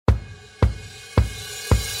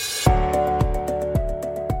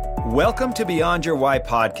Welcome to Beyond Your Why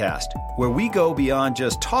podcast, where we go beyond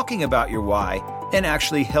just talking about your why and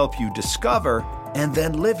actually help you discover and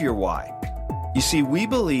then live your why. You see, we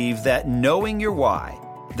believe that knowing your why,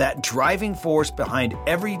 that driving force behind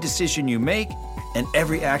every decision you make and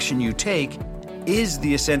every action you take, is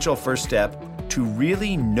the essential first step to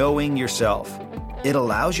really knowing yourself. It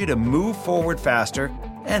allows you to move forward faster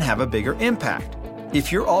and have a bigger impact.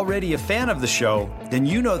 If you're already a fan of the show, then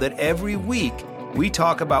you know that every week we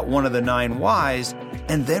talk about one of the 9 whys,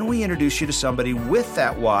 and then we introduce you to somebody with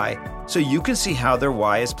that why so you can see how their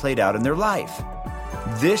why is played out in their life.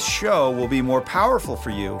 This show will be more powerful for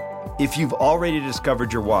you if you've already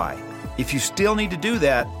discovered your why. If you still need to do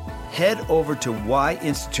that, head over to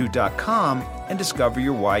whyinstitute.com and discover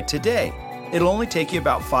your why today. It'll only take you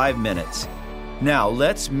about 5 minutes. Now,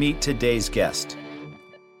 let's meet today's guest.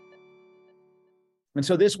 And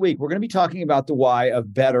so this week, we're going to be talking about the why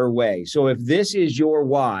of Better Way. So if this is your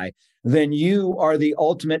why, then you are the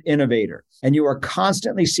ultimate innovator, and you are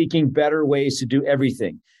constantly seeking better ways to do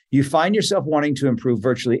everything. You find yourself wanting to improve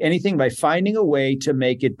virtually anything by finding a way to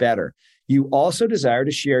make it better. You also desire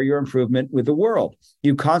to share your improvement with the world.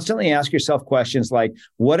 You constantly ask yourself questions like,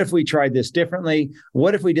 what if we tried this differently?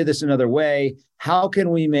 What if we did this another way? How can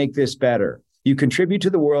we make this better? You contribute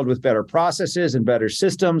to the world with better processes and better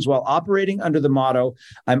systems while operating under the motto,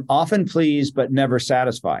 I'm often pleased but never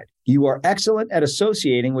satisfied. You are excellent at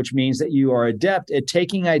associating, which means that you are adept at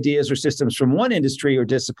taking ideas or systems from one industry or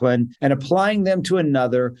discipline and applying them to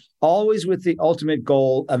another, always with the ultimate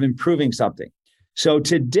goal of improving something. So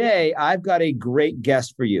today, I've got a great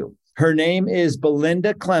guest for you. Her name is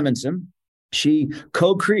Belinda Clemenson. She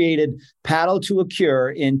co-created Paddle to a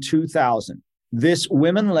Cure in 2000. This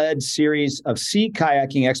women-led series of sea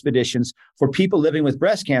kayaking expeditions for people living with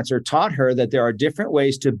breast cancer taught her that there are different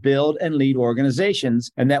ways to build and lead organizations,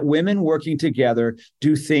 and that women working together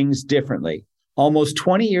do things differently. Almost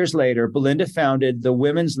 20 years later, Belinda founded the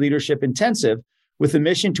Women's Leadership Intensive with a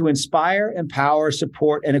mission to inspire, empower,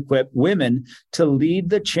 support, and equip women to lead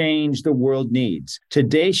the change the world needs.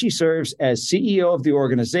 Today, she serves as CEO of the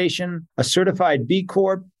organization, a certified B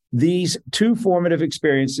Corp. These 2 formative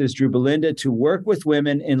experiences drew Belinda to work with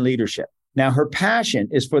women in leadership. Now, her passion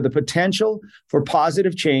is for the potential for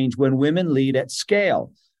positive change when women lead at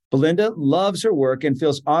scale. Belinda loves her work and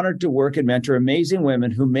feels honored to work and mentor amazing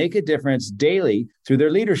women who make a difference daily through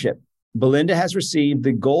their leadership. Belinda has received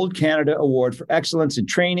the Gold Canada Award for Excellence in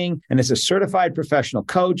Training and is a certified professional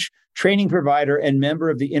coach, training provider, and member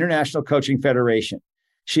of the International Coaching Federation.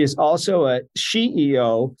 She is also a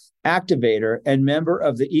SheEO activator and member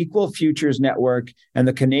of the Equal Futures Network and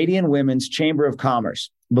the Canadian Women's Chamber of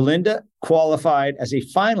Commerce. Belinda qualified as a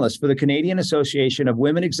finalist for the Canadian Association of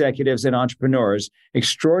Women Executives and Entrepreneurs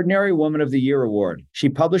Extraordinary Woman of the Year Award. She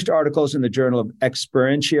published articles in the Journal of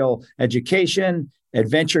Experiential Education,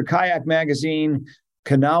 Adventure Kayak Magazine,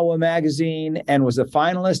 Kanawha Magazine, and was a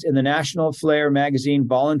finalist in the National Flair Magazine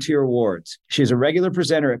Volunteer Awards. She is a regular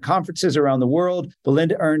presenter at conferences around the world.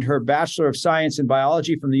 Belinda earned her Bachelor of Science in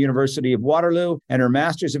Biology from the University of Waterloo and her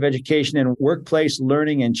Master's of Education in Workplace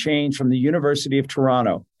Learning and Change from the University of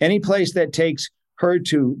Toronto. Any place that takes her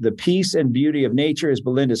to the peace and beauty of nature is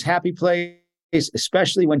Belinda's happy place,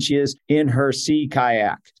 especially when she is in her sea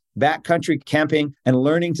kayak, backcountry camping, and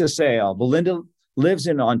learning to sail. Belinda lives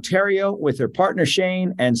in Ontario with her partner,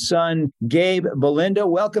 Shane, and son, Gabe. Belinda,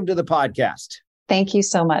 welcome to the podcast. Thank you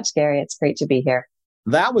so much, Gary. It's great to be here.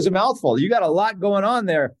 That was a mouthful. You got a lot going on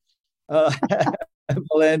there,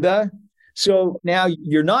 Belinda. So now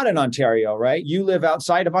you're not in Ontario, right? You live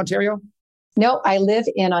outside of Ontario? No, I live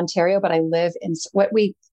in Ontario, but I live in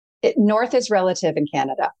north is relative in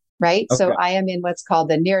Canada, right? Okay. So I am in what's called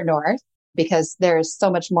the near north because there's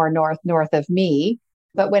so much more north of me.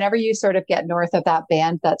 But whenever you sort of get north of that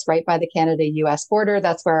band, that's right by the Canada-US border.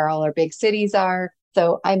 That's where all our big cities are.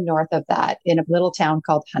 So I'm north of that in a little town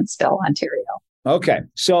called Huntsville, Ontario. Okay.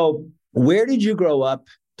 So where did you grow up?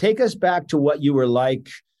 Take us back to what you were like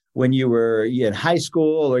when you were in high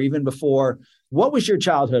school or even before. What was your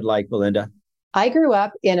childhood like, Belinda? I grew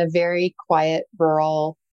up in a very quiet,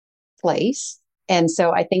 rural place. And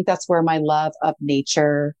so I think that's where my love of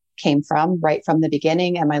nature came from right from the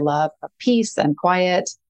beginning, and my love of peace and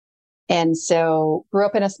quiet. And so grew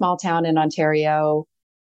up in a small town in Ontario.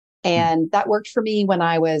 And that worked for me when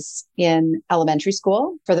I was in elementary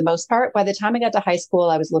school for the most part. By the time I got to high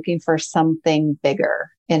school, I was looking for something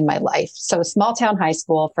bigger in my life. So small town high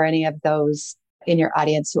school, for any of those in your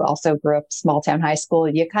audience who also grew up small town high school,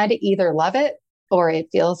 you kind of either love it or it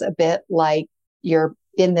feels a bit like you're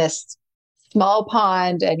in this small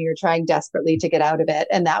pond and you're trying desperately to get out of it.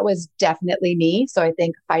 And that was definitely me. So I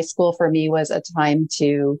think high school for me was a time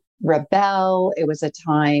to rebel. It was a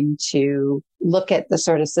time to look at the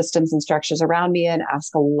sort of systems and structures around me and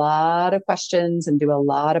ask a lot of questions and do a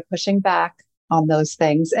lot of pushing back on those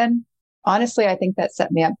things. And honestly, I think that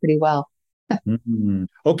set me up pretty well. Mm-hmm.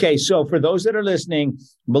 Okay, so for those that are listening,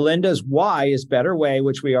 Belinda's why is better way,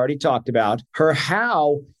 which we already talked about. Her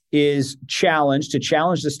how is to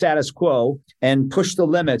challenge the status quo and push the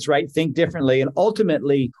limits, right? Think differently. And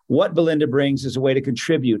ultimately, what Belinda brings is a way to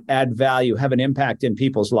contribute, add value, have an impact in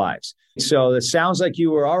people's lives. So it sounds like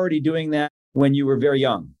you were already doing that when you were very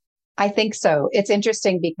young. I think so. It's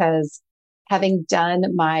interesting because having done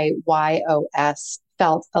my YOS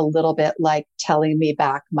felt a little bit like telling me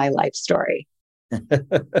back my life story.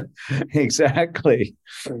 Exactly.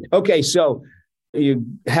 Okay, so you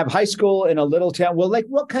have high school in a little town. Well, like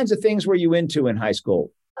what kinds of things were you into in high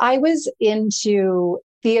school? I was into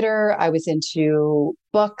theater. I was into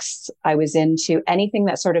books. I was into anything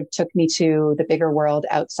that sort of took me to the bigger world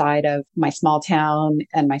outside of my small town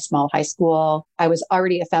and my small high school. I was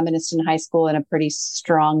already a feminist in high school and a pretty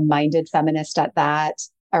strong-minded feminist at that.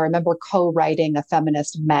 I remember co-writing a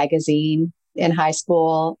feminist magazine in high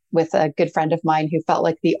school with a good friend of mine who felt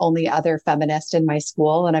like the only other feminist in my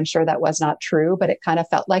school. And I'm sure that was not true, but it kind of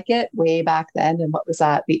felt like it way back then. And what was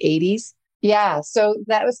that, the 80s? Yeah. So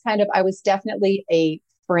that was I was definitely a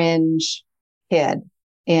fringe kid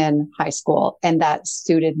in high school, and that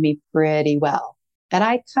suited me pretty well. And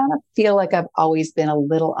I kind of feel like I've always been a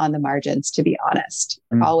little on the margins, to be honest,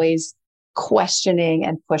 always questioning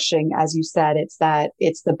and pushing. As you said, it's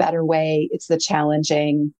the better way. It's the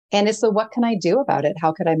challenging. And it's the, what can I do about it?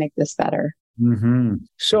 How could I make this better? Mm-hmm.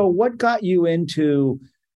 So what got you into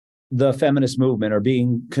the feminist movement or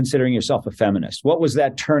considering yourself a feminist? What was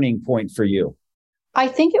that turning point for you? I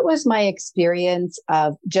think it was my experience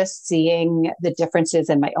of just seeing the differences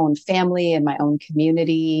in my own family and my own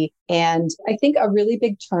community. And I think a really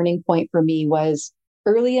big turning point for me was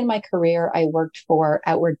early in my career, I worked for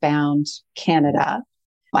Outward Bound Canada.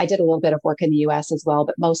 I did a little bit of work in the US as well,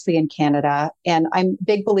 but mostly in Canada. And I'm a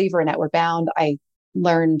big believer in Outward Bound. I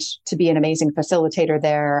learned to be an amazing facilitator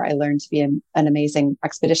there. I learned to be an amazing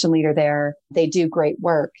expedition leader there. They do great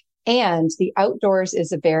work. And the outdoors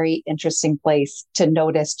is a very interesting place to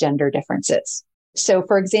notice gender differences. So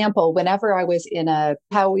for example, whenever I was I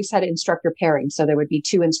always had instructor pairing. So there would be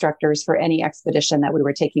two instructors for any expedition that we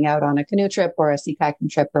were taking out on a canoe trip or a sea kayaking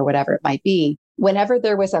trip or whatever it might be. Whenever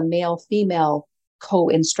there was a male-female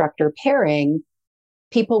co-instructor pairing,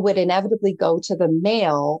 people would inevitably go to the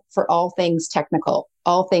male for all things technical,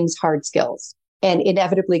 all things hard skills, and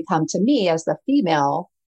inevitably come to me as the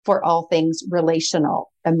female for all things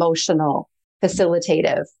relational, emotional,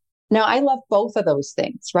 facilitative. Now, I love both of those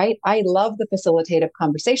things, right? I love the facilitative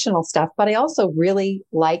conversational stuff, but I also really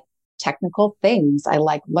like technical things. I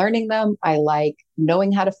like learning them. I like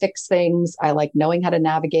knowing how to fix things. I like knowing how to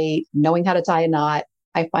navigate, knowing how to tie a knot.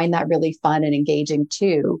 I find that really fun and engaging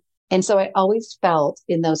too. And so I always felt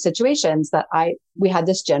in those situations that we had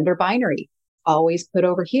this gender binary always put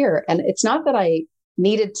over here. And it's not that I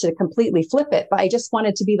needed to completely flip it, but I just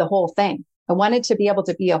wanted to be the whole thing. I wanted to be able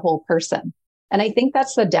to be a whole person. And I think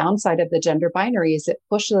that's the downside of the gender binary is it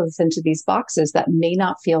pushes us into these boxes that may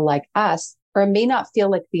not feel like us or may not feel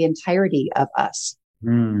like the entirety of us.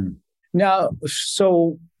 Now,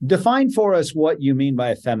 so define for us what you mean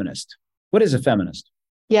by a feminist. What is a feminist?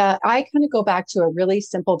 Yeah, I kind of go back to a really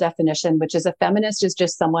simple definition, which is a feminist is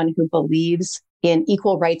just someone who believes in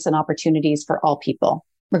equal rights and opportunities for all people,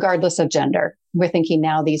 regardless of gender. We're thinking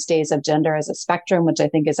now these days of gender as a spectrum, which I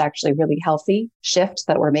think is actually a really healthy shift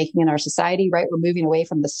that we're making in our society, right? We're moving away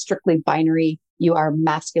from the strictly binary, you are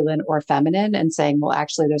masculine or feminine, and saying, well,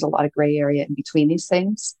 actually, there's a lot of gray area in between these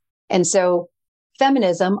things. And so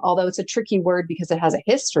feminism, although it's a tricky word because it has a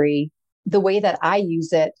history, the way that I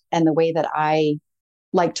use it and the way that I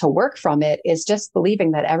like to work from it is just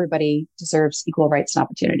believing that everybody deserves equal rights and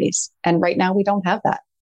opportunities. And right now we don't have that.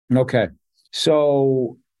 Okay.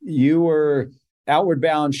 So Outward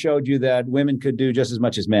Bound showed you that women could do just as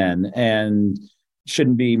much as men and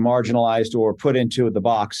shouldn't be marginalized or put into the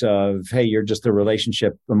box of, hey, you're just a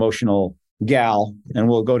relationship emotional gal and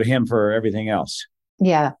we'll go to him for everything else.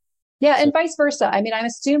 Yeah. Yeah. And vice versa. I mean, I'm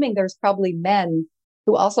assuming there's probably men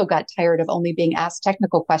who also got tired of only being asked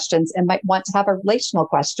technical questions and might want to have a relational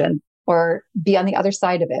question or be on the other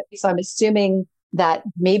side of it. So I'm assuming that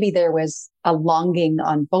maybe there was a longing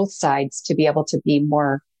on both sides to be able to be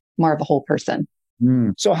more of a whole person.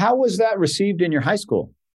 So how was that received in your high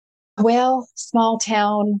school? Well, small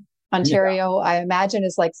town Ontario, I imagine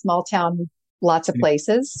is like small town, lots of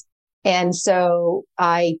places. And so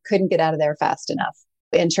I couldn't get out of there fast enough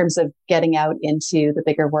in terms of getting out into the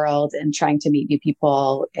bigger world and trying to meet new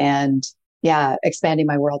people and expanding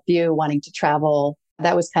my worldview, wanting to travel.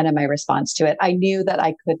 That was kind of my response to it. I knew that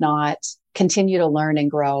I could not continue to learn and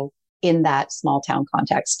grow in that small town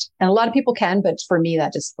context. And a lot of people can, but for me,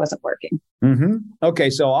 that just wasn't working. Mm-hmm. Okay.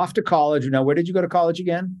 So off to college. Now, where did you go to college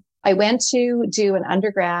again? I went to do an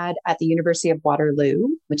undergrad at the University of Waterloo,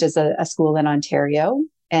 which is a school in Ontario,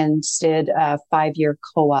 and did a 5-year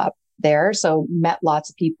co-op there. So met lots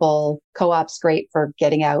of people. Co-op's great for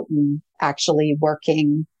getting out and actually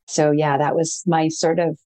working. So that was my sort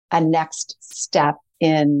of a next step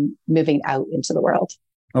in moving out into the world.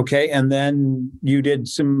 Okay. And then you did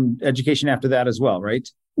some education after that as well, right?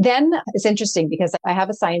 Then it's interesting because I have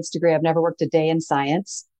a science degree. I've never worked a day in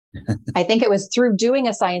science. I think it was through doing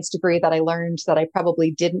a science degree that I learned that I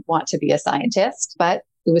probably didn't want to be a scientist, but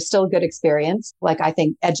it was still a good experience. Like, I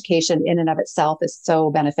think education in and of itself is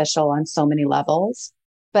so beneficial on so many levels.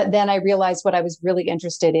 But then I realized what I was really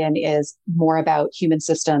interested in is more about human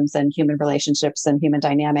systems and human relationships and human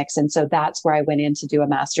dynamics. And so that's where I went in to do a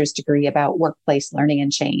master's degree about workplace learning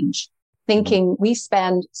and change. Thinking we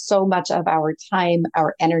spend so much of our time,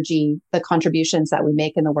 our energy, the contributions that we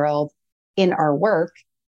make in the world in our work,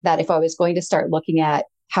 that if I was going to start looking at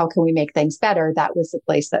how can we make things better, that was the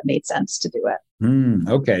place that made sense to do it.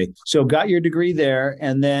 Okay. So got your degree there.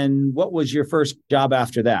 And then what was your first job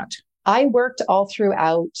after that? I worked all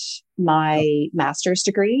throughout my master's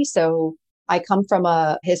degree. So I come from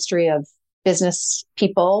a history of business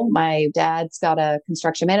people. My dad's got a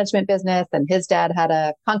construction management business and his dad had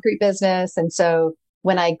a concrete business. And so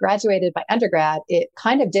when I graduated my undergrad, it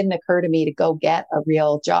kind of didn't occur to me to go get a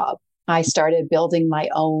real job. I started building my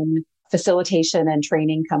own facilitation and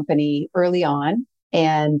training company early on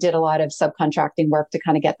and did a lot of subcontracting work to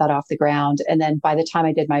kind of get that off the ground. And then by the time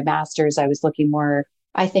I did my master's, I was looking more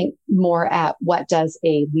at what does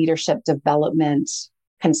a leadership development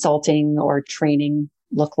consulting or training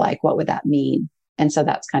look like? What would that mean? And so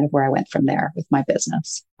that's kind of where I went from there with my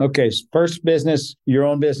business. Okay. First business, your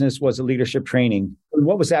own business, was a leadership training.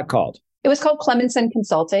 What was that called? It was called Clemenson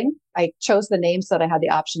Consulting. I chose the name so that I had the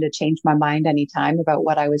option to change my mind anytime about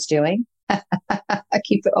what I was doing.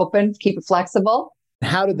 Keep it open, keep it flexible.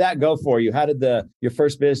 How did that go for you? How did your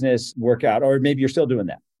first business work out? Or maybe you're still doing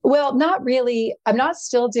that? Well, not really. I'm not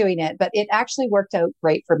still doing it, but it actually worked out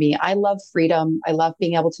great for me. I love freedom. I love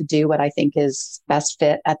being able to do what I think is best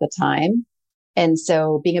fit at the time. And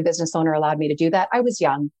so being a business owner allowed me to do that. I was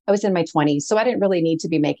young. I was in my 20s, so I didn't really need to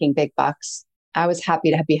be making big bucks. I was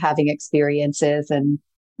happy to be having experiences and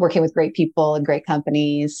working with great people and great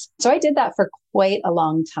companies. So I did that for quite a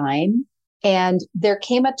long time. And there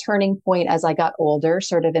came a turning point as I got older,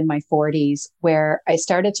 sort of in my 40s, where I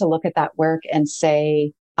started to look at that work and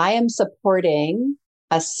say, I am supporting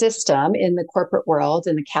a system in the corporate world,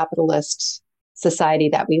 in the capitalist society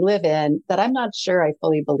that we live in, that I'm not sure I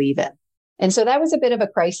fully believe in. And so that was a bit of a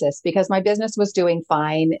crisis because my business was doing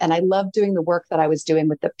fine. And I loved doing the work that I was doing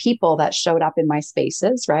with the people that showed up in my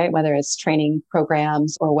spaces, right? Whether it's training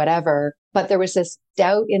programs or whatever. But there was this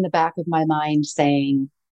doubt in the back of my mind saying,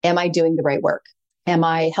 am I doing the right work? Am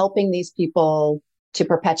I helping these people to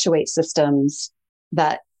perpetuate systems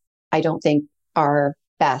that I don't think are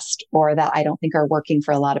best or that I don't think are working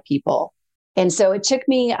for a lot of people? And so it took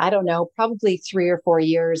me, I don't know, probably 3 or 4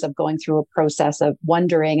 years of going through a process of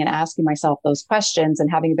wondering and asking myself those questions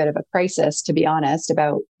and having a bit of a crisis, to be honest,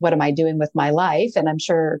 about what am I doing with my life? And I'm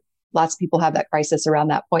sure lots of people have that crisis around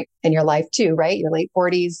that point in your life too, right? Your late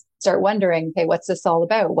 40s, start wondering, okay, what's this all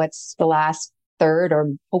about? What's the last third or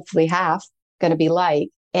hopefully half going to be like?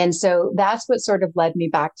 And so that's what sort of led me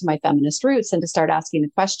back to my feminist roots and to start asking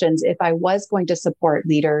the questions. If I was going to support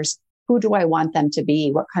leaders, who do I want them to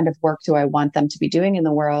be? What kind of work do I want them to be doing in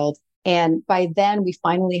the world? And by then we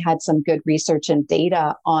finally had some good research and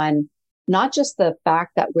data on not just the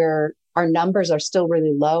fact that our numbers are still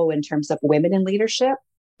really low in terms of women in leadership,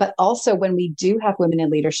 but also when we do have women in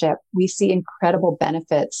leadership, we see incredible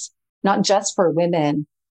benefits, not just for women,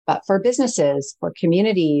 but for businesses, for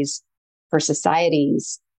communities, for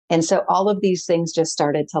societies. And so all of these things just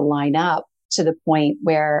started to line up to the point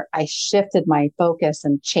where I shifted my focus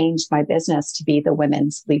and changed my business to be the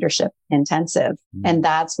women's leadership intensive. Mm-hmm. And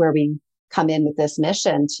that's where we come in with this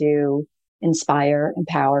mission to inspire,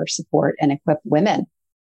 empower, support, and equip women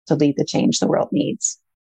to lead the change the world needs.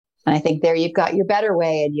 And I think there you've got your better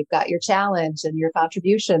way and you've got your challenge and your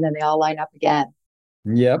contribution, and they all line up again.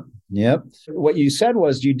 Yep. What you said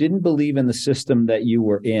was you didn't believe in the system that you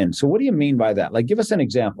were in. So what do you mean by that? Like, give us an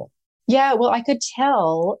example. Yeah, well, I could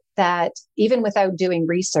tell that even without doing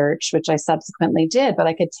research, which I subsequently did, but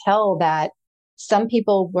I could tell that some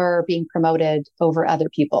people were being promoted over other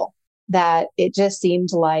people, that it just seemed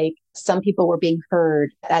like some people were being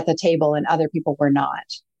heard at the table and other people were not.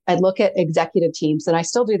 I look at executive teams, and I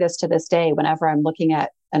still do this to this day. Whenever I'm looking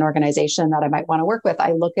at an organization that I might want to work with,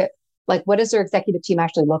 I look at like, what does their executive team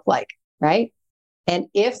actually look like? Right. And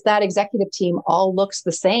if that executive team all looks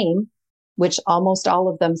the same, which almost all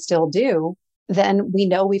of them still do, then we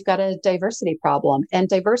know we've got a diversity problem. And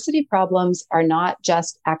diversity problems are not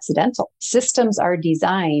just accidental. Systems are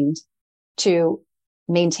designed to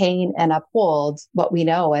maintain and uphold what we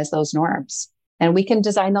know as those norms. And we can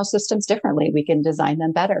design those systems differently. We can design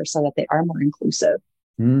them better so that they are more inclusive.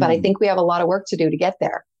 But I think we have a lot of work to do to get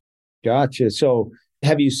there. Gotcha. So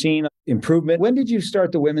have you seen improvement? When did you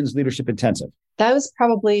start the Women's Leadership Intensive? That was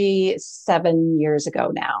probably 7 years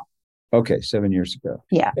ago now. Okay, 7 years ago.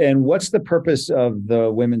 Yeah. And what's the purpose of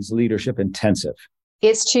the Women's Leadership Intensive?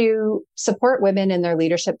 It's to support women in their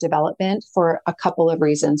leadership development for a couple of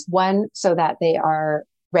reasons. One, so that they are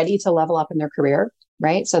ready to level up in their career,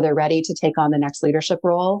 right? So they're ready to take on the next leadership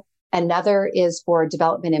role. Another is for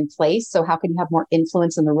development in place. So how can you have more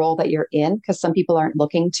influence in the role that you're in? Because some people aren't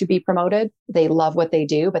looking to be promoted. They love what they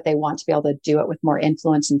do, but they want to be able to do it with more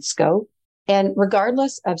influence and scope. And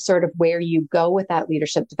regardless of sort of where you go with that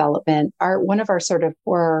leadership development, one of our sort of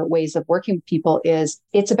core ways of working with people is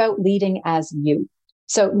it's about leading as you.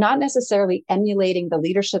 So not necessarily emulating the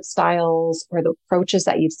leadership styles or the approaches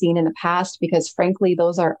that you've seen in the past, because frankly,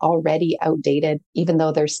 those are already outdated, even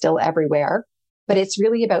though they're still everywhere. But it's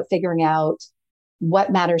really about figuring out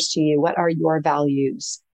what matters to you. What are your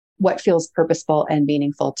values? What feels purposeful and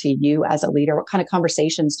meaningful to you as a leader? What kind of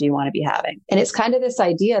conversations do you want to be having? And it's kind of this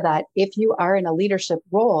idea that if you are in a leadership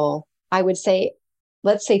role, I would say,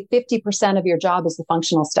 let's say 50% of your job is the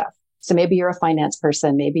functional stuff. So maybe you're a finance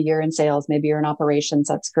person, maybe you're in sales, maybe you're in operations.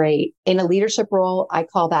 That's great. In a leadership role, I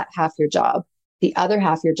call that half your job. The other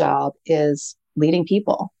half your job is leading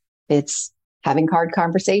people. It's having hard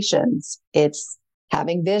conversations. It's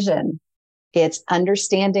having vision. It's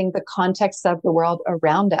understanding the context of the world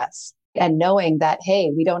around us and knowing that,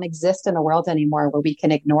 hey, we don't exist in a world anymore where we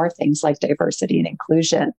can ignore things like diversity and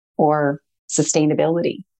inclusion or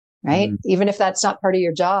sustainability, right? Mm-hmm. Even if that's not part of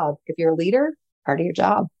your job, if you're a leader, part of your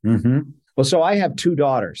job. Mm-hmm. Well, so I have 2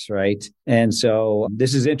 daughters, right? And so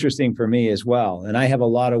this is interesting for me as well. And I have a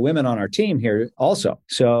lot of women on our team here also.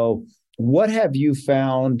 So what have you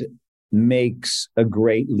found makes a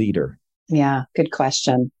great leader? Yeah, good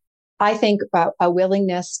question. I think about a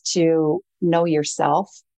willingness to know yourself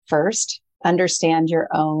first, understand your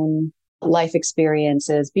own life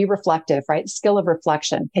experiences, be reflective, right? Skill of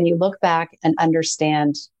reflection. Can you look back and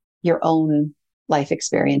understand your own life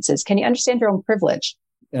experiences? Can you understand your own privilege?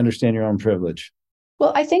 Understand your own privilege.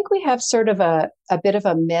 Well, I think we have sort of a bit of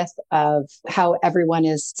a myth of how everyone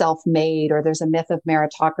is self-made, or there's a myth of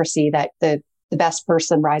meritocracy that the best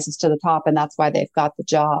person rises to the top and that's why they've got the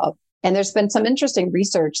job. And there's been some interesting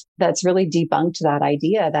research that's really debunked that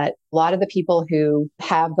idea that a lot of the people who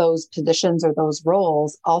have those positions or those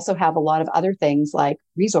roles also have a lot of other things like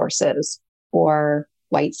resources or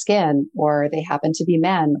white skin, or they happen to be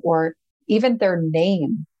men, or even their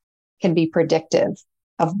name can be predictive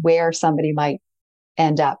of where somebody might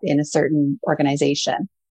end up in a certain organization.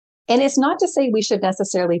 And it's not to say we should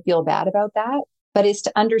necessarily feel bad about that, but it's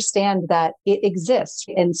to understand that it exists.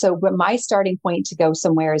 And so when my starting point to go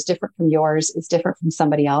somewhere is different from yours, is different from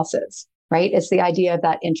somebody else's, right? It's the idea of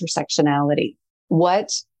that intersectionality.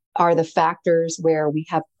 What are the factors where we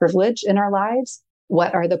have privilege in our lives?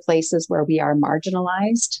 What are the places where we are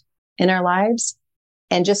marginalized in our lives?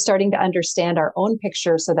 And just starting to understand our own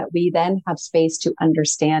picture so that we then have space to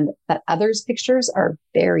understand that others' pictures are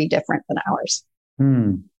very different than ours.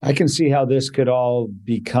 I can see how this could all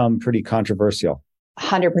become pretty controversial.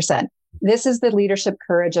 100%. This is the leadership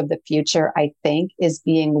courage of the future, I think, is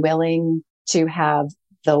being willing to have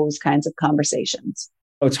those kinds of conversations.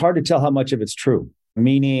 It's hard to tell how much of it's true.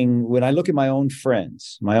 Meaning, when I look at my own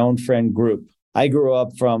friends, my own friend group, I grew up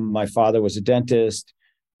from, my father was a dentist.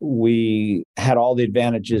 We had all the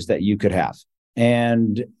advantages that you could have.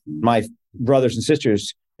 And my brothers and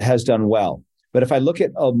sisters has done well. But if I look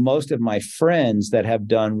at most of my friends that have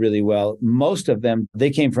done really well, most of them, they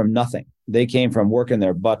came from nothing. They came from working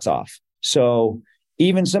their butts off. So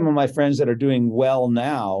even some of my friends that are doing well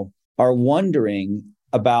now are wondering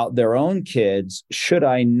about their own kids. Should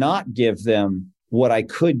I not give them what I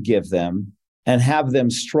could give them and have them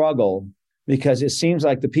struggle? Because it seems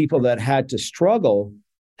like the people that had to struggle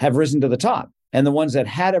have risen to the top. And the ones that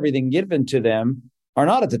had everything given to them are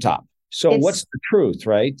not at the top. So what's the truth,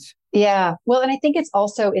 right? Yeah. Well, and I think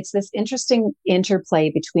it's this interesting interplay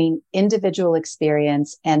between individual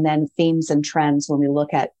experience and then themes and trends when we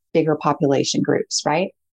look at bigger population groups,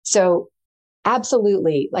 right? So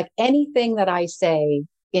absolutely, like anything that I say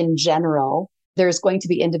in general, there's going to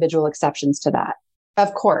be individual exceptions to that.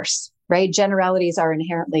 Of course, right? Generalities are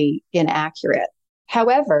inherently inaccurate.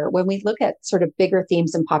 However, when we look at sort of bigger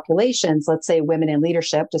themes and populations, let's say women in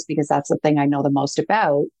leadership, just because that's the thing I know the most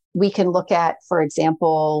about, we can look at, for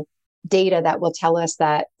example, data that will tell us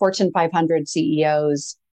that Fortune 500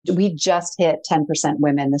 CEOs, we just hit 10%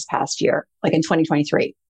 women this past year, like in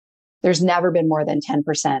 2023. There's never been more than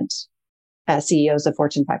 10% CEOs of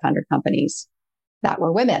Fortune 500 companies that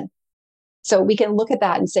were women. So we can look at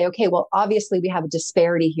that and say, okay, well, obviously we have a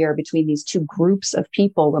disparity here between these two groups of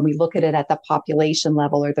people when we look at it at the population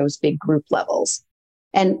level or those big group levels.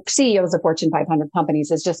 And CEOs of Fortune 500 companies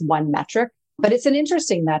is just one metric, but it's an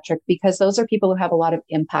interesting metric because those are people who have a lot of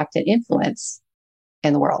impact and influence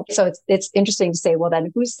in the world. So it's interesting to say, well,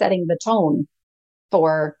 then who's setting the tone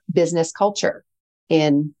for business culture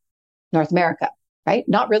in North America, right?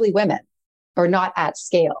 Not really women or not at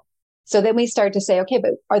scale. So then we start to say, okay,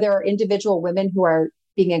 but are there individual women who are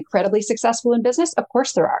being incredibly successful in business? Of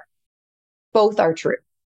course there are. Both are true.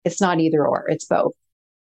 It's not either or, it's both.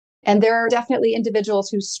 And there are definitely individuals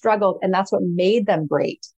who struggled and that's what made them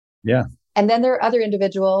great. Yeah. And then there are other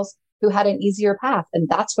individuals who had an easier path and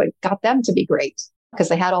that's what got them to be great because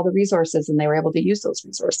they had all the resources and they were able to use those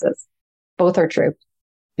resources. Both are true.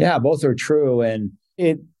 Yeah, both are true. And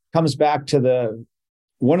it comes back to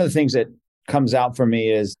one of the things that comes out for me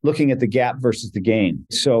is looking at the gap versus the gain.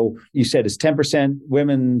 So you said it's 10%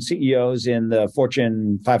 women CEOs in the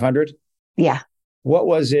Fortune 500? Yeah. What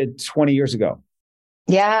was it 20 years ago?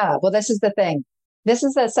 Yeah. Well, this is the thing. This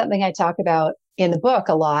is something I talk about in the book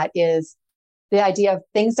a lot is the idea of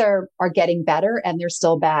things are getting better and they're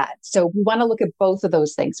still bad. So we want to look at both of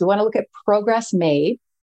those things. We want to look at progress made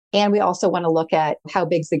and we also want to look at how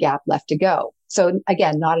big's the gap left to go. So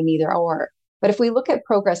again, not an either or. But if we look at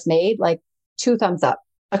progress made, like 2 thumbs up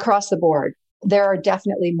across the board. There are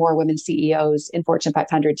definitely more women CEOs in Fortune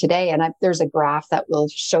 500 today. And there's a graph that will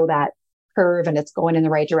show that curve and it's going in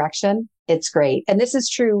the right direction. It's great. And this is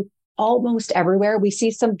true almost everywhere. We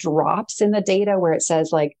see some drops in the data where it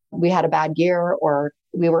says like we had a bad year or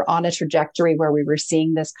we were on a trajectory where we were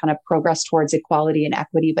seeing this kind of progress towards equality and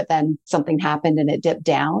equity, but then something happened and it dipped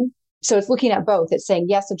down. So it's looking at both. It's saying,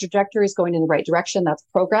 yes, the trajectory is going in the right direction. That's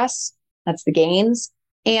progress. That's the gains.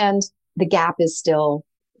 And the gap is still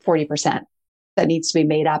 40% that needs to be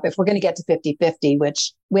made up if we're going to get to 50-50,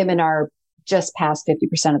 which women are just past 50%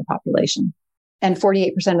 of the population and 48%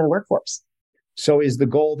 of the workforce. So is the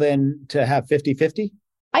goal then to have 50-50?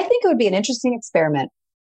 I think it would be an interesting experiment.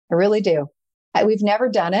 I really do. We've never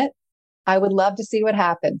done it. I would love to see what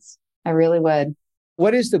happens. I really would.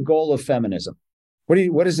 What is the goal of feminism? What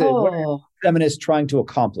are feminists trying to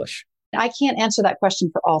accomplish? I can't answer that question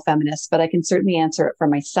for all feminists, but I can certainly answer it for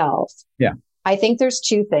myself. Yeah. I think there's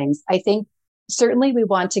 2 things. I think certainly we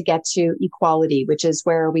want to get to equality, which is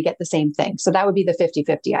where we get the same thing. So that would be the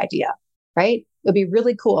 50-50 idea, right? It would be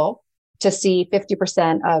really cool to see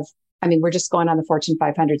 50% we're just going on the Fortune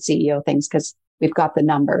 500 CEO things because we've got the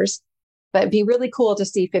numbers, but it'd be really cool to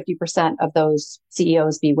see 50% of those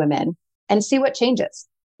CEOs be women and see what changes.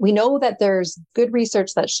 We know that there's good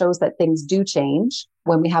research that shows that things do change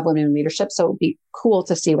when we have women in leadership. So it would be cool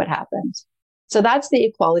to see what happens. So that's the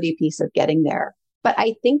equality piece of getting there. But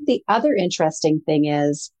I think the other interesting thing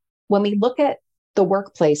is when we look at the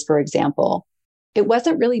workplace, for example, it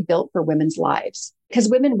wasn't really built for women's lives because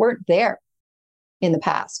women weren't there in the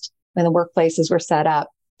past when the workplaces were set up.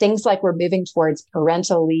 Things like we're moving towards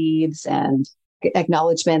parental leaves and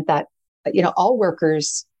acknowledgement that, all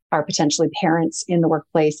workers are potentially parents in the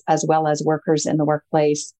workplace as well as workers in the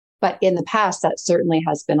workplace. But in the past, that certainly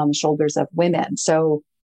has been on the shoulders of women. So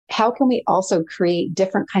how can we also create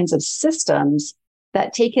different kinds of systems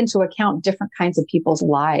that take into account different kinds of people's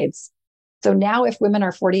lives? So now if women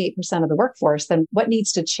are 48% of the workforce, then what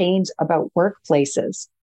needs to change about workplaces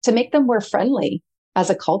to make them more friendly as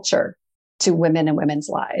a culture to women and women's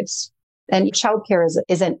lives? And childcare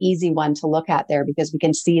is an easy one to look at there because we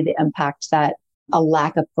can see the impact that a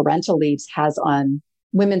lack of parental leaves has on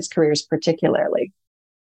women's careers particularly.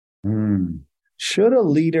 Should a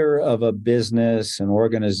leader of a business, an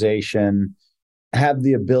organization, have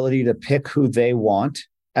the ability to pick who they want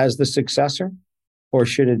as the successor? Or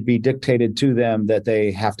should it be dictated to them that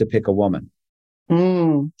they have to pick a woman?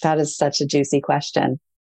 That is such a juicy question.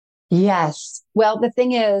 Yes. Well, the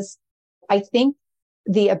thing is, I think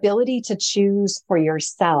the ability to choose for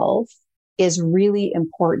yourself is really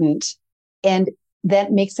important. And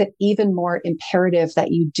that makes it even more imperative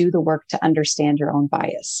that you do the work to understand your own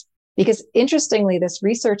bias. Because interestingly, this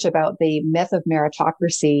research about the myth of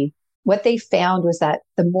meritocracy, what they found was that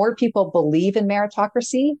the more people believe in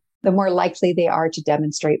meritocracy, the more likely they are to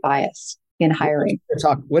demonstrate bias in hiring.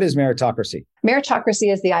 What is meritocracy?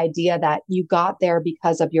 Meritocracy is the idea that you got there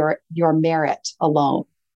because of your merit alone,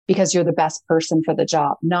 because you're the best person for the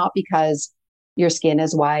job, not because your skin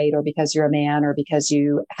is white or because you're a man or because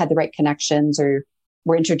you had the right connections or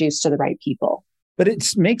were introduced to the right people. But it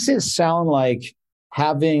makes it sound like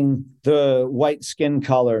having the white skin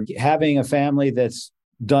color, having a family that's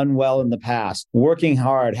done well in the past, working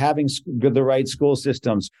hard, having the right school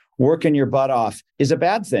systems, working your butt off is a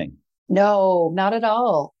bad thing. No, not at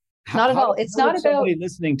all. Not at all. It's not about somebody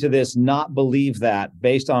listening to this not believe that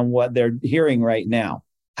based on what they're hearing right now.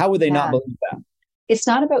 How would they not believe that? It's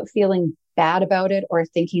not about feeling bad about it or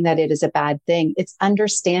thinking that it is a bad thing. It's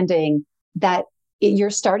understanding that your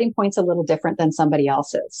starting point's a little different than somebody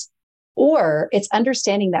else's. Or it's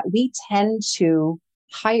understanding that we tend to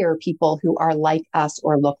hire people who are like us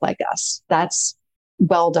or look like us. That's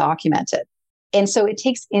well documented. And so it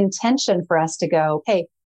takes intention for us to go, hey,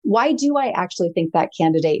 why do I actually think that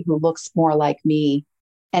candidate who looks more like me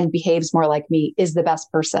and behaves more like me is the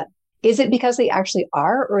best person? Is it because they actually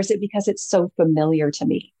are, or is it because it's so familiar to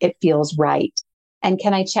me? It feels right. And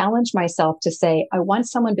can I challenge myself to say, I want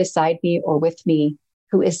someone beside me or with me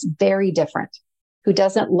who is very different, who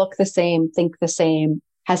doesn't look the same, think the same,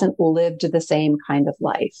 hasn't lived the same kind of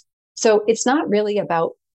life. So it's not really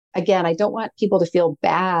about, again, I don't want people to feel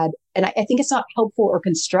bad. And I think it's not helpful or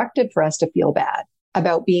constructive for us to feel bad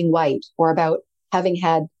about being white or about having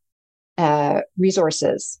had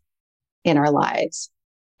resources in our lives.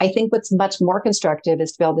 I think what's much more constructive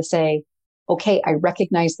is to be able to say, okay, I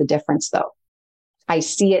recognize the difference though. I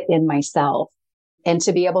see it in myself. And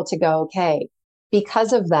to be able to go, okay,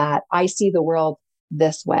 because of that, I see the world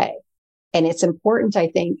this way. And it's important, I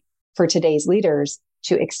think, for today's leaders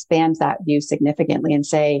to expand that view significantly and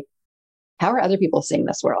say, how are other people seeing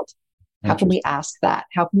this world? How can we ask that?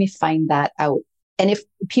 How can we find that out? And if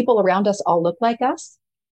people around us all look like us,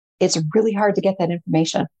 it's really hard to get that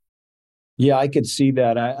information. Yeah, I could see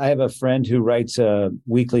that. I have a friend who writes a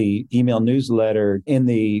weekly email newsletter in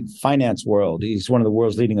the finance world. He's one of the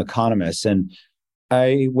world's leading economists. And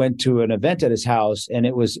I went to an event at his house and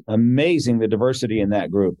it was amazing, the diversity in that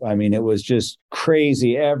group. I mean, it was just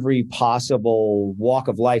crazy. Every possible walk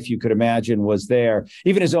of life you could imagine was there.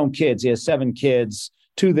 Even his own kids. He has 7 kids,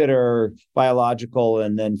 2 that are biological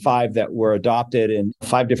and then 5 that were adopted in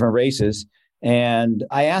 5 different races. And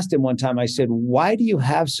I asked him one time, I said, why do you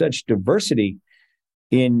have such diversity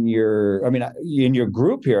in your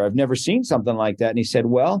group here? I've never seen something like that. And he said,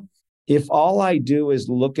 well, if all I do is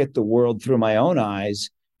look at the world through my own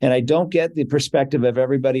eyes and I don't get the perspective of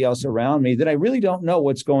everybody else around me, then I really don't know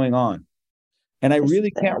what's going on. And I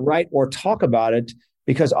really can't write or talk about it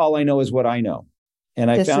because all I know is what I know.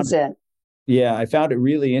 And I found it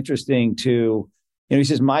really interesting to, he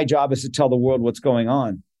says, my job is to tell the world what's going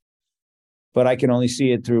on, but I can only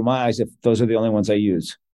see it through my eyes if those are the only ones I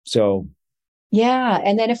use. So. Yeah.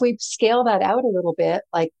 And then if we scale that out a little bit,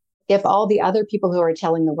 like, if all the other people who are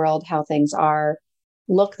telling the world how things are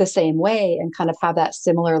look the same way and kind of have that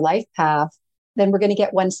similar life path, then we're going to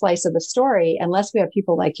get one slice of the story, unless we have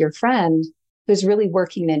people like your friend who's really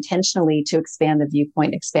working intentionally to expand the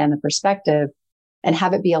viewpoint, expand the perspective, and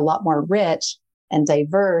have it be a lot more rich and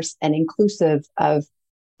diverse and inclusive of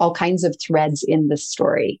all kinds of threads in the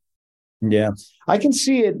story. Yeah, I can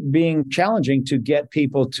see it being challenging to get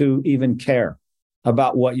people to even care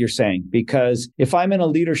about what you're saying, because if I'm in a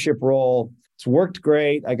leadership role, it's worked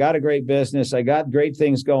great. I got a great business. I got great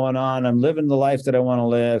things going on. I'm living the life that I want to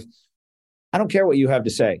live. I don't care what you have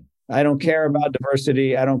to say. I don't care about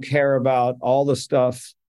diversity. I don't care about all the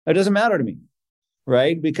stuff. It doesn't matter to me,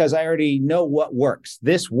 right? Because I already know what works.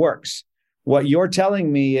 This works. What you're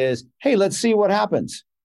telling me is, hey, let's see what happens.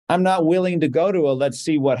 I'm not willing to go to a let's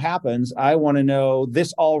see what happens. I want to know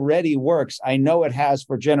this already works. I know it has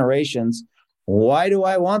for generations. Why do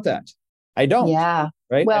I want that? I don't. Yeah.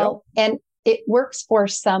 Right. Well, and it works for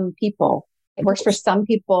some people. It works for some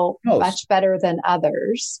people much better than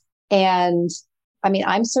others. And I mean,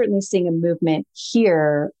 I'm certainly seeing a movement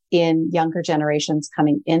here in younger generations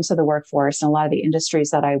coming into the workforce and a lot of the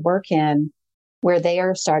industries that I work in, where they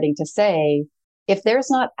are starting to say, if there's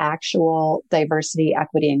not actual diversity,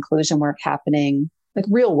 equity, inclusion work happening, like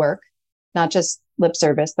real work, not just lip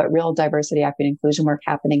service, but real diversity, equity, inclusion work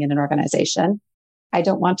happening in an organization, I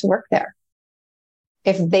don't want to work there.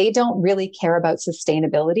 If they don't really care about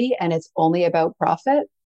sustainability and it's only about profit,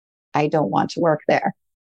 I don't want to work there.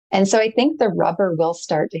 And so I think the rubber will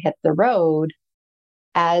start to hit the road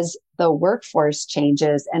as the workforce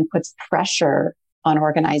changes and puts pressure on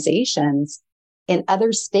organizations, and other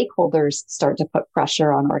stakeholders start to put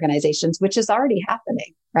pressure on organizations, which is already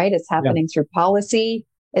happening, right? It's happening through policy.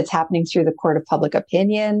 It's happening through the court of public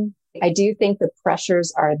opinion. I do think the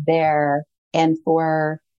pressures are there, and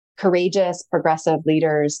for courageous, progressive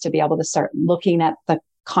leaders to be able to start looking at the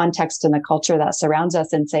context and the culture that surrounds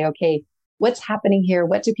us and say, okay, what's happening here?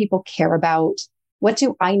 What do people care about? What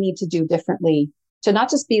do I need to do differently to not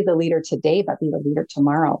just be the leader today, but be the leader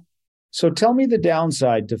tomorrow? So tell me the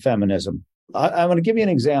downside to feminism. I'm going to give you an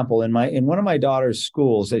example. In one of my daughter's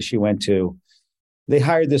schools that she went to, they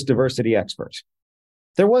hired this diversity expert.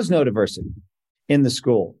 There was no diversity in the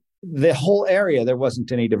school. The whole area, there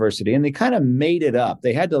wasn't any diversity, and they kind of made it up.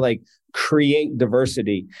 They had to create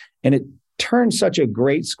diversity, and it turned such a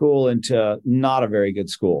great school into not a very good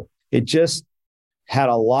school. It just had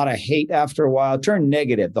a lot of hate after a while. It turned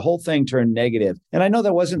negative. The whole thing turned negative. And I know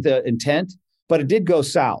that wasn't the intent, but it did go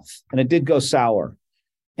south and it did go sour.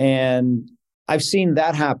 And I've seen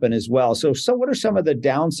that happen as well. So what are some of the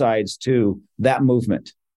downsides to that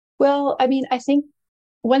movement? Well, I mean, I think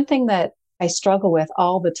one thing that I struggle with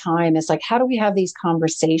all the time is how do we have these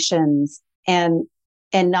conversations and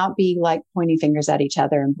not be pointing fingers at each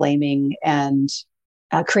other and blaming and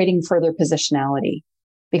creating further positionality?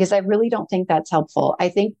 Because I really don't think that's helpful. I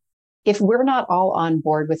think if we're not all on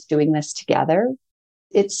board with doing this together,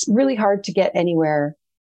 it's really hard to get anywhere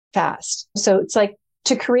fast. So it's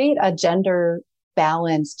to create a gender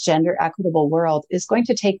balanced, gender equitable world is going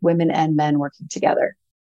to take women and men working together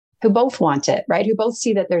who both want it, right? Who both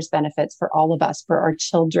see that there's benefits for all of us, for our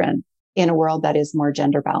children, in a world that is more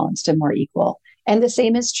gender balanced and more equal. And the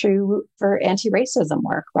same is true for anti-racism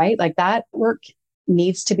work, right? That work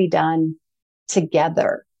needs to be done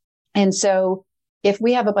together. And so if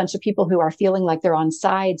we have a bunch of people who are feeling like they're on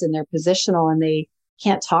sides and they're positional and they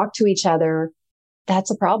can't talk to each other, that's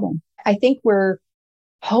a problem. I think we're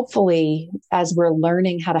hopefully, as we're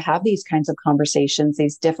learning how to have these kinds of conversations,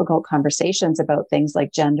 these difficult conversations about things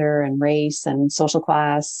like gender and race and social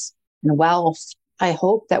class and wealth, I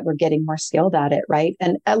hope that we're getting more skilled at it, right?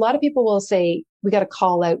 And a lot of people will say, we got to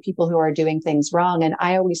call out people who are doing things wrong. And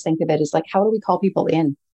I always think of it as how do we call people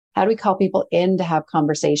in? How do we call people in to have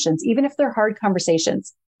conversations, even if they're hard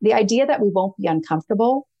conversations? The idea that we won't be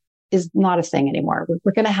uncomfortable is not a thing anymore.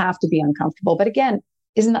 We're going to have to be uncomfortable. But again,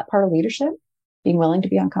 isn't that part of leadership? Being willing to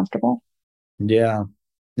be uncomfortable? Yeah,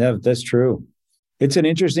 that's true. It's an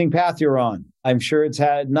interesting path you're on. I'm sure it's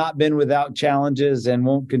not been without challenges and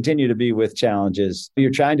won't continue to be with challenges.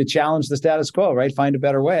 You're trying to challenge the status quo, right? Find a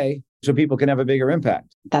better way so people can have a bigger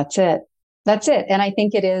impact. That's it. And I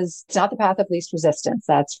think it's not the path of least resistance.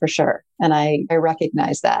 That's for sure. And I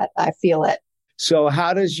recognize that. I feel it. So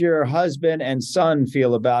how does your husband and son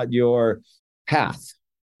feel about your path?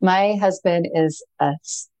 My husband is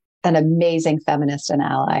an amazing feminist and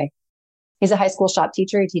ally. He's a high school shop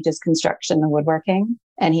teacher. He teaches construction and woodworking.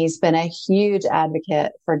 And he's been a huge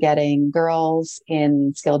advocate for getting girls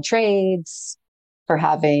in skilled trades, for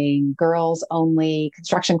having girls only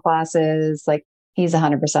construction classes. He's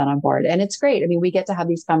 100% on board. And it's great. I mean, we get to have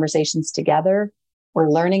these conversations together. We're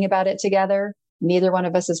learning about it together. Neither one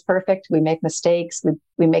of us is perfect. We make mistakes.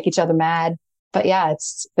 We make each other mad. But yeah,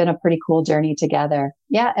 it's been a pretty cool journey together.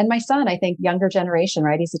 Yeah. And my son, I think younger generation,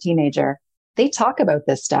 right? He's a teenager. They talk about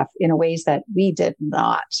this stuff in ways that we did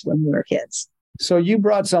not when we were kids. So you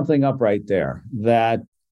brought something up right there that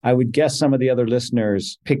I would guess some of the other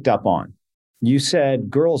listeners picked up on. You said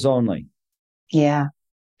girls only. Yeah.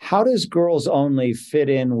 How does girls only fit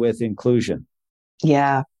in with inclusion?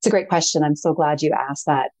 Yeah, it's a great question. I'm so glad you asked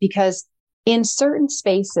that, because in certain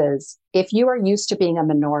spaces, if you are used to being a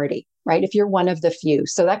minority, right? If you're one of the few,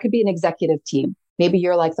 so that could be an executive team. Maybe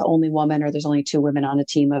you're the only woman, or there's only 2 women on a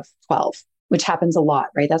team of 12, which happens a lot,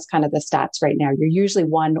 right? That's kind of the stats right now. You're usually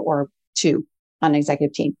 1 or 2 on an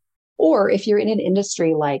executive team. Or if you're in an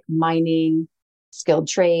industry like mining, skilled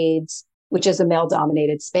trades, which is a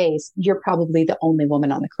male-dominated space, you're probably the only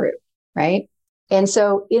woman on the crew, right? And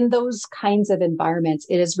so in those kinds of environments,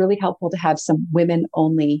 it is really helpful to have some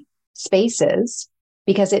women-only spaces,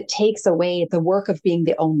 because it takes away the work of being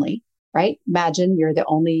the only, right? Imagine you're the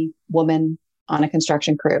only woman on a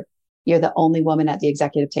construction crew. You're the only woman at the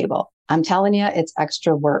executive table. I'm telling you, it's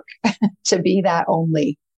extra work to be that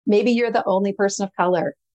only. Maybe you're the only person of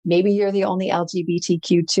color. Maybe you're the only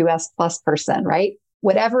LGBTQ2S plus person, right?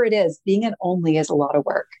 Whatever it is, being an only is a lot of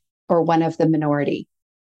work, or one of the minority.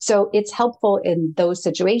 So it's helpful in those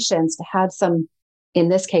situations to have some, in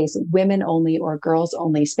this case, women only or girls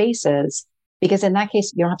only spaces, because in that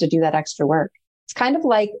case, you don't have to do that extra work. It's kind of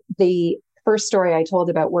like the first story I told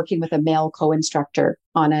about working with a male co-instructor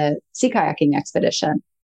on a sea kayaking expedition.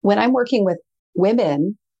 When I'm working with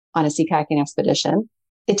women on a sea kayaking expedition,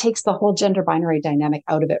 it takes the whole gender binary dynamic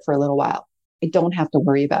out of it for a little while. I don't have to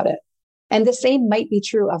worry about it. And the same might be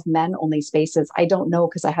true of men only spaces. I don't know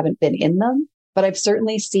because I haven't been in them, but I've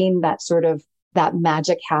certainly seen that sort of that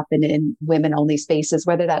magic happen in women only spaces,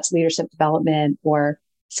 whether that's leadership development or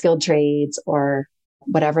skilled trades or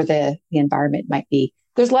whatever the environment might be.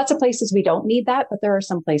 There's lots of places we don't need that, but there are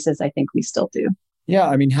some places I think we still do. Yeah.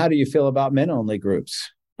 I mean, how do you feel about men only groups?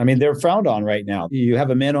 I mean, they're frowned on right now. You have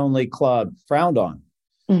a men only club, frowned on.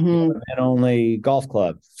 Mm-hmm. You have a men only golf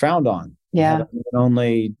club, frowned on. Yeah. You have a men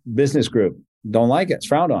only business group, don't like it, it's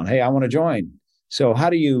frowned on. Hey, I want to join. So how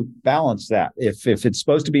do you balance that if it's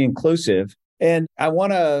supposed to be inclusive? And I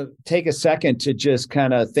want to take a second to just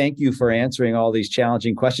kind of thank you for answering all these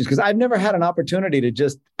challenging questions, because I've never had an opportunity to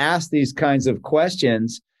just ask these kinds of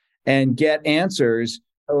questions and get answers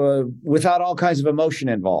without all kinds of emotion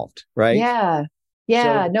involved, right? Yeah.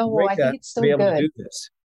 Yeah. So no, I think it's so be able good. to do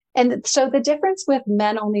this. And so the difference with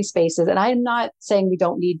men only spaces, and I'm not saying we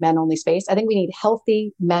don't need men only space. I think we need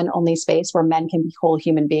healthy men only space where men can be whole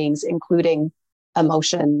human beings, including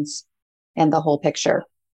emotions and the whole picture,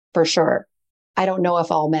 for sure. I don't know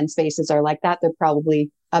if all men's spaces are like that. They're probably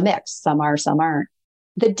a mix. Some are, some aren't.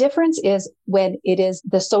 The difference is when it is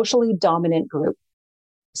the socially dominant group.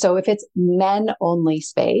 So if it's men only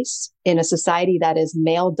space in a society that is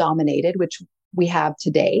male dominated, which we have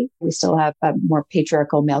today, we still have a more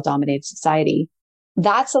patriarchal male dominated society.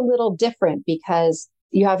 That's a little different because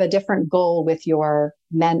you have a different goal with your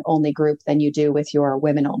men only group than you do with your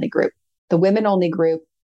women only group. The women only group,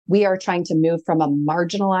 we are trying to move from a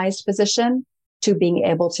marginalized position to being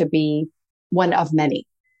able to be one of many.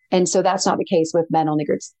 And so that's not the case with men only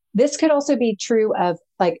groups. This could also be true of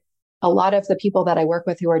like a lot of the people that I work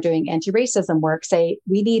with who are doing anti-racism work say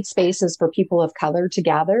we need spaces for people of color to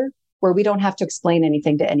gather where we don't have to explain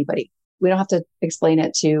anything to anybody. We don't have to explain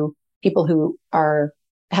it to people who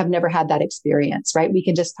have never had that experience, right? We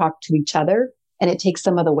can just talk to each other and it takes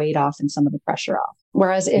some of the weight off and some of the pressure off.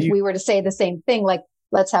 Whereas if we were to say the same thing, like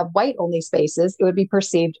let's have white only spaces, it would be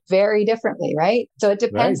perceived very differently, right? So it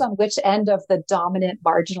depends on which end of the dominant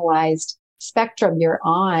marginalized spectrum you're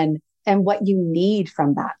on and what you need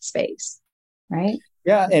from that space, right?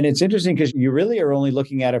 Yeah. And it's interesting because you really are only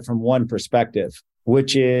looking at it from one perspective,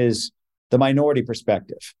 which is the minority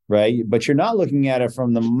perspective, right? But you're not looking at it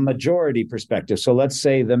from the majority perspective. So let's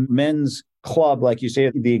say the men's club, like you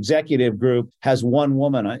say, the executive group has one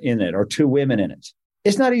woman in it or two women in it.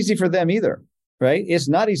 It's not easy for them either, right? It's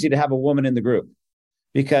not easy to have a woman in the group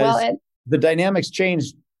because the dynamics change.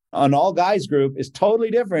 An all guys group is totally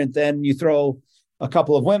different than you throw a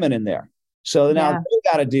couple of women in there. So now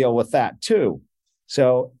they got to deal with that too.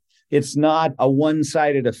 So it's not a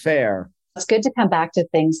one-sided affair. It's good to come back to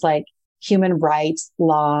things like human rights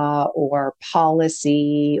law or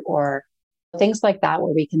policy or things like that,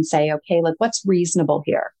 where we can say, okay, like what's reasonable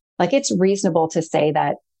here? Like it's reasonable to say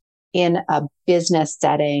that in a business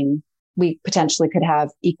setting, we potentially could have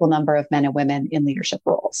equal number of men and women in leadership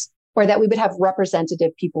roles, or that we would have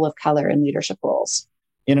representative people of color in leadership roles.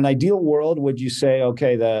 In an ideal world, would you say,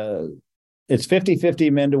 okay, it's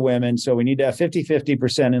 50-50 men to women. So we need to have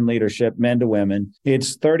 50-50% in leadership, men to women.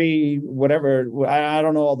 It's 30, whatever. I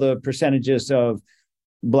don't know all the percentages of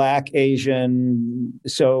Black, Asian.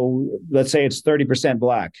 So let's say it's 30%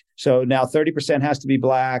 Black. So now 30% has to be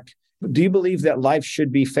Black. Do you believe that life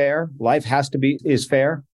should be fair? Life is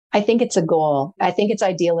fair? I think it's a goal. I think it's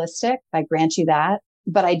idealistic. I grant you that.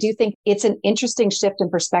 But I do think it's an interesting shift in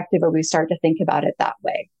perspective when we start to think about it that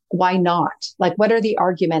way. Why not? Like, what are the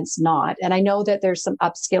arguments not? And I know that there's some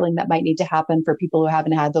upskilling that might need to happen for people who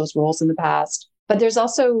haven't had those roles in the past. But there's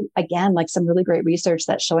also, again, like some really great research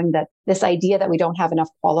that's showing that this idea that we don't have enough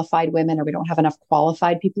qualified women or we don't have enough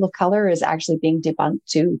qualified people of color is actually being debunked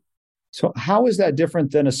too. So how is that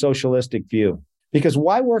different than a socialistic view? Because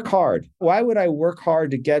why work hard? Why would I work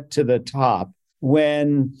hard to get to the top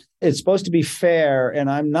when it's supposed to be fair and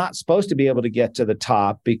I'm not supposed to be able to get to the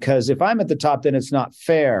top? Because if I'm at the top, then it's not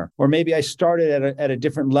fair. Or maybe I started at a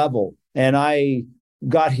different level and I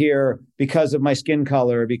got here because of my skin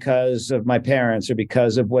color, because of my parents, or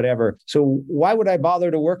because of whatever. So why would I bother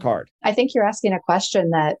to work hard? I think you're asking a question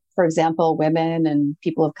that, for example, women and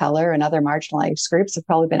people of color and other marginalized groups have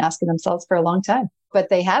probably been asking themselves for a long time, but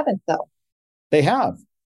they haven't though. They have.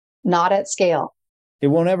 Not at scale. It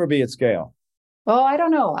won't ever be at scale. Oh, I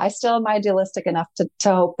don't know. I still am idealistic enough to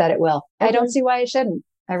hope that it will. Okay. I don't see why it shouldn't.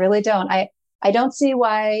 I really don't. I don't see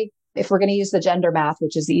why, if we're going to use the gender math,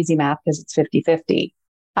 which is the easy math because it's 50-50,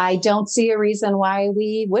 I don't see a reason why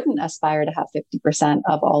we wouldn't aspire to have 50%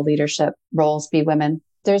 of all leadership roles be women.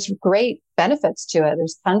 There's great benefits to it.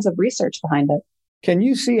 There's tons of research behind it. Can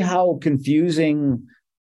you see how confusing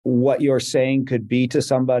what you're saying could be to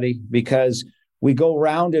somebody? Because we go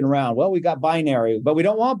round and round. Well, we got binary, but we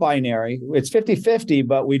don't want binary. It's 50-50,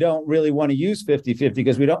 but we don't really want to use 50-50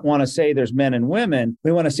 because we don't want to say there's men and women.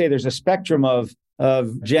 We want to say there's a spectrum of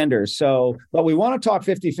genders. So, but we want to talk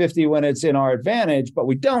 50-50 when it's in our advantage, but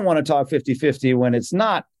we don't want to talk 50-50 when it's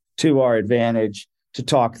not to our advantage to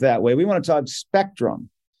talk that way. We want to talk spectrum.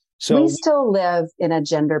 So we still live in a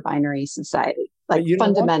gender binary society, like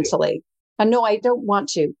fundamentally. No, I don't want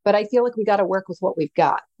to, but I feel like we got to work with what we've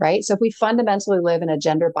got, right? So if we fundamentally live in a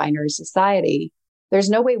gender binary society, there's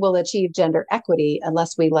no way we'll achieve gender equity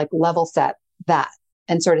unless we like level set that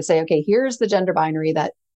and sort of say, okay, here's the gender binary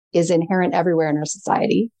that is inherent everywhere in our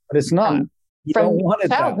society. But it's not. You from don't want it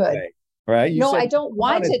childhood, that way, right? No, I don't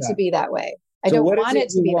want it to be that way. I don't want it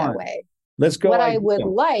to be that way. Let's go. What I would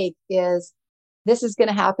like is this is going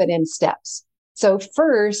to happen in steps. So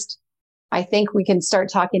first, I think we can start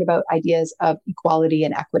talking about ideas of equality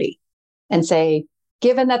and equity and say,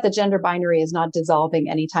 given that the gender binary is not dissolving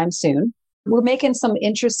anytime soon, we're making some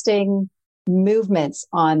interesting movements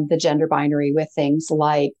on the gender binary with things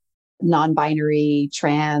like non-binary,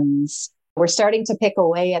 trans. We're starting to pick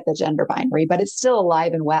away at the gender binary, but it's still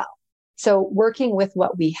alive and well. So working with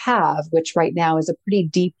what we have, which right now is a pretty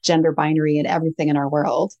deep gender binary in everything in our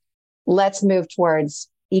world, let's move towards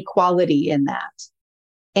equality in that.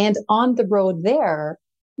 And on the road there,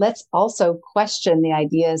 let's also question the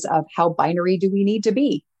ideas of how binary do we need to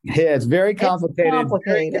be? Yeah, it's very complicated.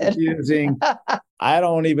 Very confusing. I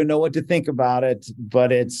don't even know what to think about it,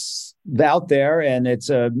 but it's out there and it's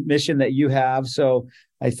a mission that you have. So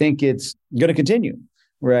I think it's going to continue,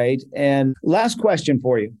 right? And last question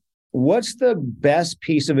for you. What's the best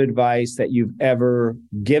piece of advice that you've ever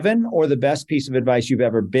given or the best piece of advice you've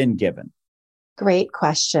ever been given? Great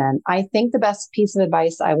question. I think the best piece of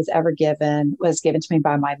advice I was ever given was given to me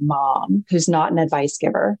by my mom, who's not an advice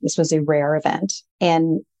giver. This was a rare event.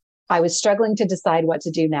 And I was struggling to decide what to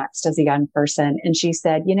do next as a young person. And she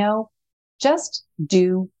said, just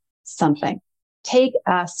do something. Take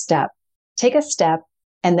a step,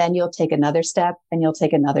 and then you'll take another step and you'll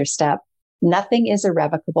take another step. Nothing is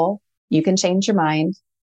irrevocable. You can change your mind.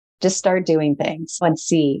 Just start doing things and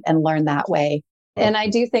see and learn that way. And I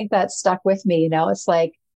do think that stuck with me. It's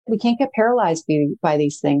like we can't get paralyzed by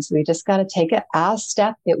these things. We just got to take it as a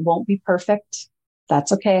step. It won't be perfect.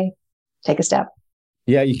 That's okay. Take a step.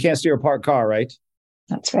 Yeah, you can't steer a parked car, right?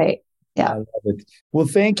 That's right. Yeah. I love it. Well,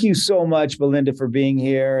 thank you so much, Belinda, for being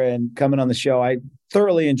here and coming on the show. I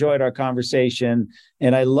thoroughly enjoyed our conversation.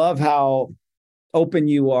 And I love how open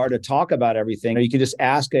you are to talk about everything. You can just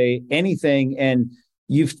ask anything and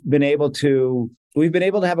we've been able to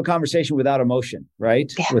have a conversation without emotion,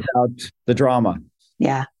 right? Yeah. Without the drama.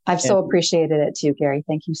 Yeah. I've so appreciated it too, Gary.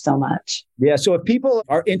 Thank you so much. Yeah. So if people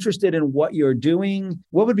are interested in what you're doing,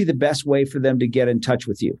 what would be the best way for them to get in touch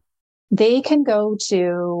with you? They can go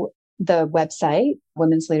to the website,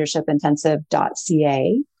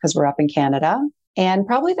 womensleadershipintensive.ca, because we're up in Canada. And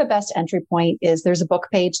probably the best entry point is there's a book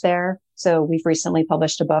page there. So we've recently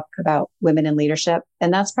published a book about women in leadership.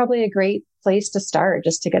 And that's probably a great place to start,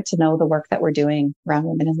 just to get to know the work that we're doing around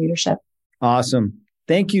women in leadership. Awesome.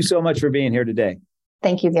 Thank you so much for being here today.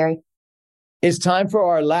 Thank you, Gary. It's time for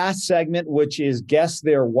our last segment, which is Guess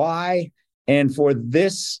Their Why. And for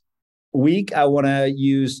this week, I want to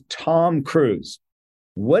use Tom Cruise.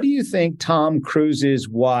 What do you think Tom Cruise's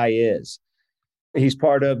why is? He's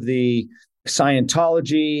part of the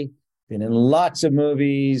Scientology, been in lots of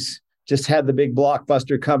movies, just had the big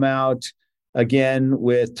blockbuster come out again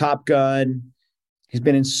with Top Gun. He's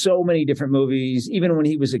been in so many different movies, even when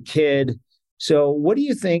he was a kid. So what do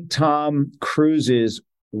you think Tom Cruise's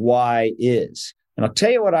why is? And I'll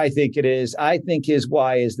tell you what I think it is. I think his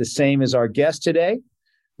why is the same as our guest today,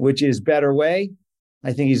 which is better way.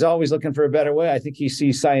 I think he's always looking for a better way. I think he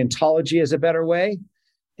sees Scientology as a better way.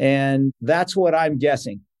 And that's what I'm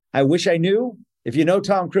guessing. I wish I knew. If you know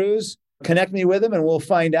Tom Cruise, connect me with him and we'll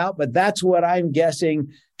find out. But that's what I'm guessing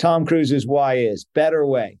Tom Cruise's why is. Better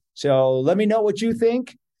way. So let me know what you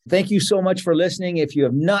think. Thank you so much for listening. If you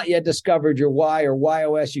have not yet discovered your why or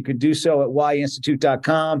YOS, you can do so at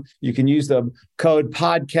whyinstitute.com. You can use the code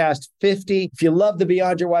podcast50. If you love the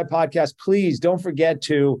Beyond Your Why podcast, please don't forget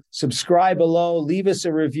to subscribe below, leave us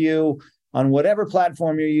a review on whatever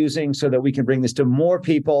platform you're using so that we can bring this to more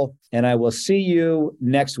people. And I will see you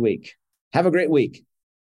next week. Have a great week.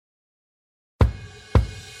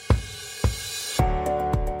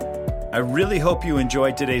 I really hope you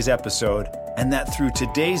enjoyed today's episode. and that through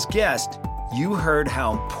today's guest, you heard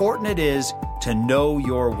how important it is to know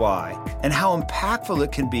your why and how impactful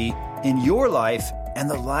it can be in your life and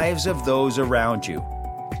the lives of those around you.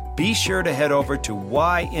 Be sure to head over to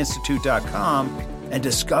whyinstitute.com and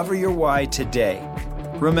discover your why today.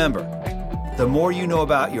 Remember, the more you know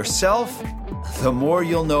about yourself, the more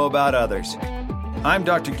you'll know about others. I'm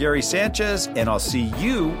Dr. Gary Sanchez, and I'll see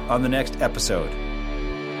you on the next episode.